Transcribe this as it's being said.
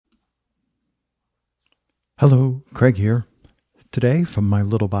Hello, Craig here. Today, from my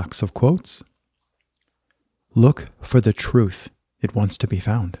little box of quotes, look for the truth. It wants to be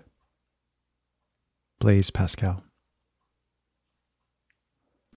found. Blaise, Pascal.